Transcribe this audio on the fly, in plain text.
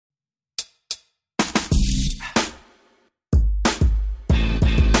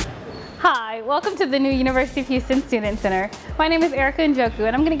Hi, welcome to the new University of Houston Student Center. My name is Erica Njoku,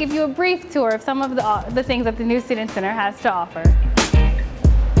 and I'm going to give you a brief tour of some of the things that the new Student Center has to offer.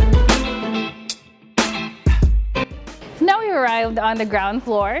 So now we've arrived on the ground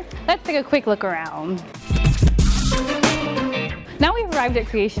floor. Let's take a quick look around. Now we've arrived at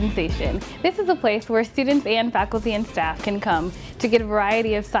Creation Station. This is a place where students and faculty and staff can come to get a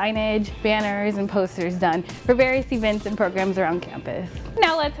variety of signage, banners, and posters done for various events and programs around campus.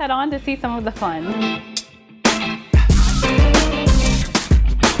 Now let's head on to see some of the fun.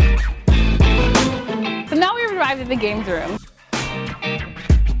 So now we've arrived at the games room.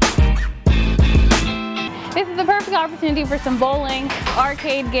 This is the perfect opportunity for some bowling,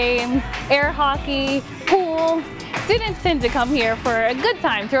 arcade games, air hockey, pool. Students tend to come here for a good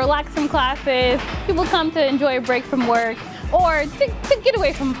time to relax from classes. People come to enjoy a break from work or to get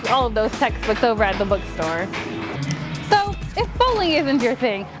away from all of those textbooks over at the bookstore. So if bowling isn't your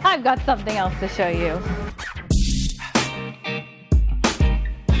thing, I've got something else to show you.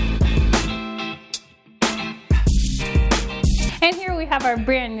 And here we have our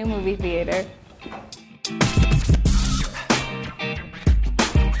brand new movie theater.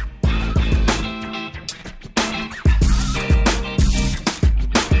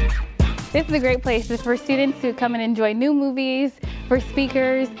 This is a great place for students to come and enjoy new movies, for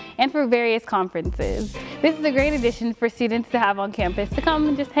speakers, and for various conferences. This is a great addition for students to have on campus to come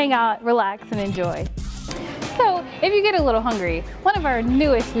and just hang out, relax, and enjoy. So, if you get a little hungry, one of our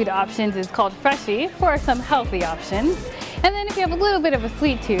newest food options is called Freshie, for some healthy options. And then if you have a little bit of a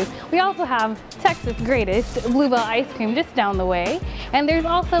sweet tooth, we also have Texas' greatest Bluebell ice cream just down the way. And there's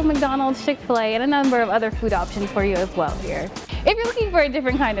also McDonald's, Chick-fil-A, and a number of other food options for you as well here. If you're looking for a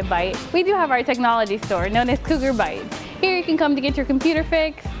different kind of bite, we do have our technology store known as Cougar Bites. Here you can come to get your computer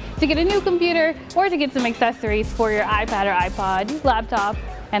fix, to get a new computer, or to get some accessories for your iPad or iPod, laptop,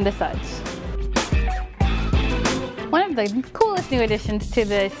 and the such. One of the coolest new additions to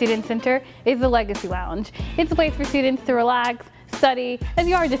the Student Center is the Legacy Lounge. It's a place for students to relax, study, as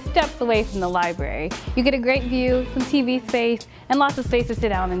you are just steps away from the library. You get a great view, some TV space, and lots of space to sit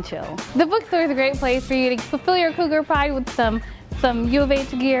down and chill. The bookstore is a great place for you to fulfill your Cougar pride with some U of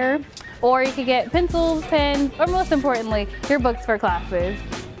H gear, or you could get pencils, pens, or most importantly, your books for classes.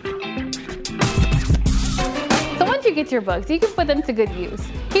 So once you get your books, you can put them to good use.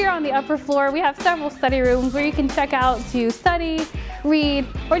 Here on the upper floor, we have several study rooms where you can check out to study, read,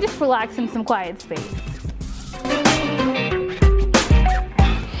 or just relax in some quiet space.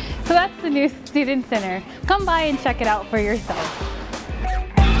 So that's the new Student Center. Come by and check it out for yourself.